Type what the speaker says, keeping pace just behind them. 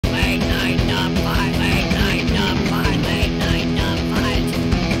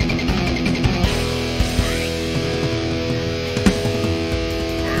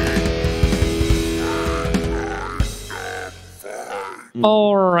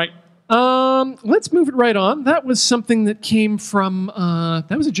All right. Let's move it right on. That was something that came from,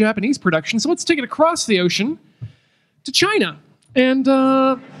 that was a Japanese production. So let's take it across the ocean to China. And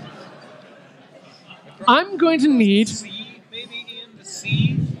I'm going to need... Maybe in the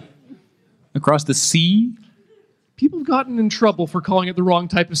sea? Across the sea? People have gotten in trouble for calling it the wrong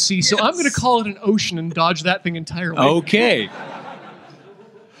type of sea, so I'm going to call it an ocean and dodge that thing entirely. Okay.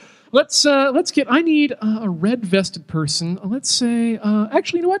 Let's get... I need a red-vested person. Let's say...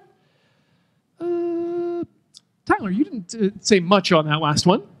 actually, you know what? Tyler, you didn't say much on that last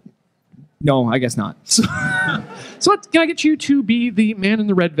one. No, I guess not. So can I get you to be the man in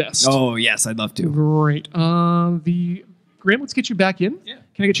the red vest? Oh, yes, I'd love to. Great. Graham, let's get you back in. Yeah.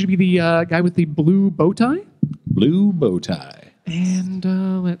 Can I get you to be the guy with the blue bow tie? Blue bow tie. And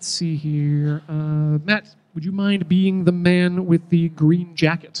let's see here. Matt, would you mind being the man with the green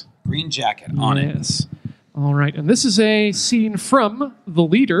jacket? Green jacket on it. Yes. All right. And this is a scene from The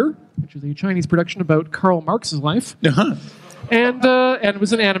Leader, which is a Chinese production about Karl Marx's life. Uh-huh. And it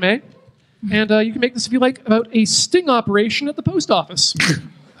was an anime. And you can make this, if you like, about a sting operation at the post office.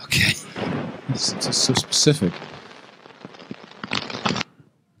 Okay. It's so specific.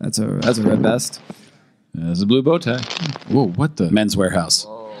 That's a red vest. There's a blue bow tie. Whoa, what the? Men's Warehouse.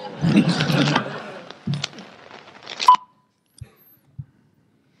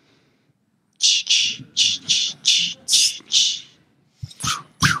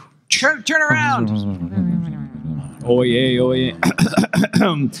 Turn around. Oh yeah, oh yeah.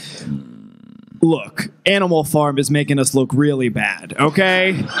 Look, Animal Farm is making us look really bad,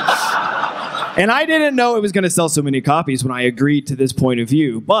 okay? And I didn't know it was going to sell so many copies when I agreed to this point of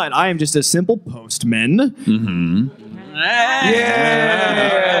view, but I am just a simple postman. Mm-hmm.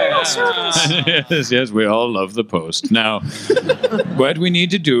 Yes, we all love the post. Now, what we need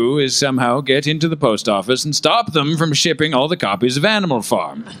to do is somehow get into the post office and stop them from shipping all the copies of Animal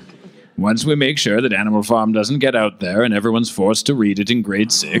Farm. Once we make sure that Animal Farm doesn't get out there and everyone's forced to read it in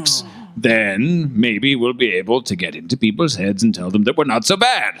grade 6, then maybe we'll be able to get into people's heads and tell them that we're not so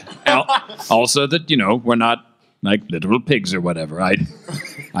bad. Also that, we're not like literal pigs or whatever. I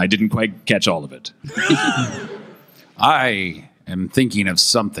didn't quite catch all of it. I am thinking of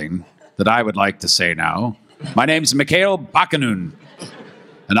something that I would like to say now. My name's Mikhail Bakanun,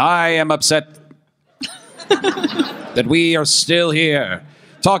 and I am upset that we are still here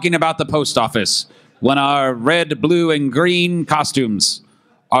talking about the post office when our red, blue, and green costumes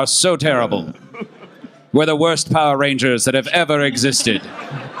are so terrible. We're the worst Power Rangers that have ever existed.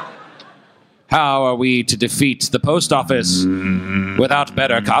 How are we to defeat the post office without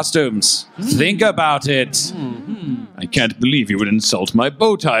better costumes? Think about it. I can't believe you would insult my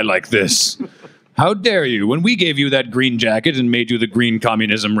bow tie like this. How dare you? When we gave you that green jacket and made you the Green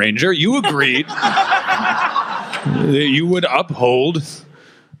Communism Ranger, you agreed that you would uphold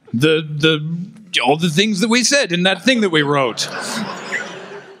all the things that we said in that thing that we wrote.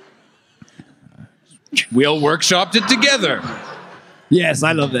 We all workshopped it together. Yes,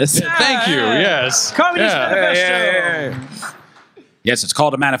 I love this. Thank you, yes. Communist Manifesto! Yes, it's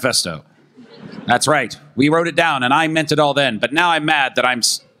called a manifesto. That's right. We wrote it down, and I meant it all then. But now I'm mad that I'm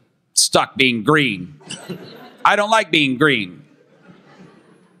stuck being green. I don't like being green.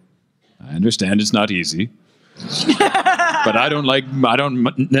 I understand it's not easy. But I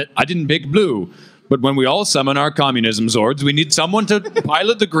didn't pick blue. But when we all summon our communism Zords, we need someone to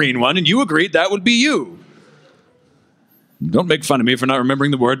pilot the green one, and you agreed that would be you. Don't make fun of me for not remembering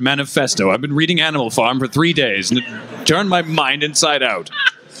the word manifesto. I've been reading Animal Farm for 3 days, and it turned my mind inside out.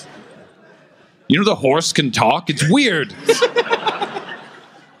 You know the horse can talk? It's weird. I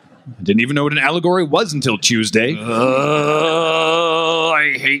didn't even know what an allegory was until Tuesday. Oh,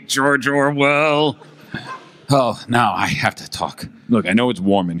 I hate George Orwell. Oh, now I have to talk. Look, I know it's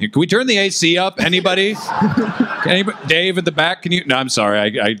warm in here. Can we turn the AC up? Anybody? Dave at the back, can you? No, I'm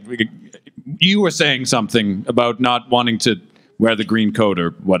sorry. You were saying something about not wanting to wear the green coat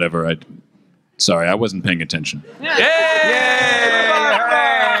or whatever. Sorry, I wasn't paying attention. Yay!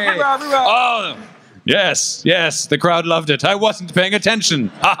 Oh, yes, the crowd loved it. I wasn't paying attention.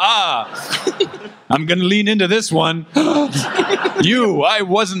 Ha ha! I'm going to lean into this one. I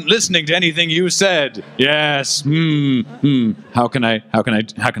wasn't listening to anything you said. Yes. How can I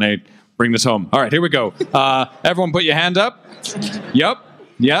bring this home? All right, here we go. Everyone put your hand up. Yep.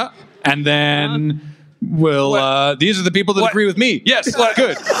 Yeah. And then these are the people that agree with me. Yes.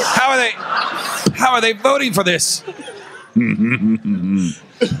 Good. How are they voting for this?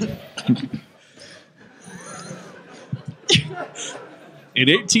 In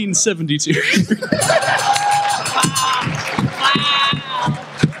 1872.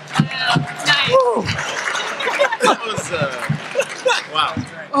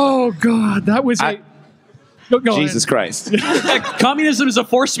 Oh God, that was Go Jesus ahead. Christ. Communism is a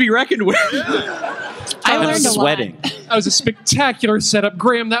force to be reckoned with. I I'm learned a lot. sweating. That was a spectacular setup,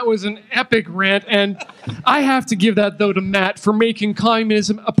 Graham. That was an epic rant, and I have to give that though to Matt for making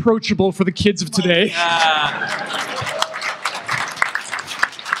communism approachable for the kids of today.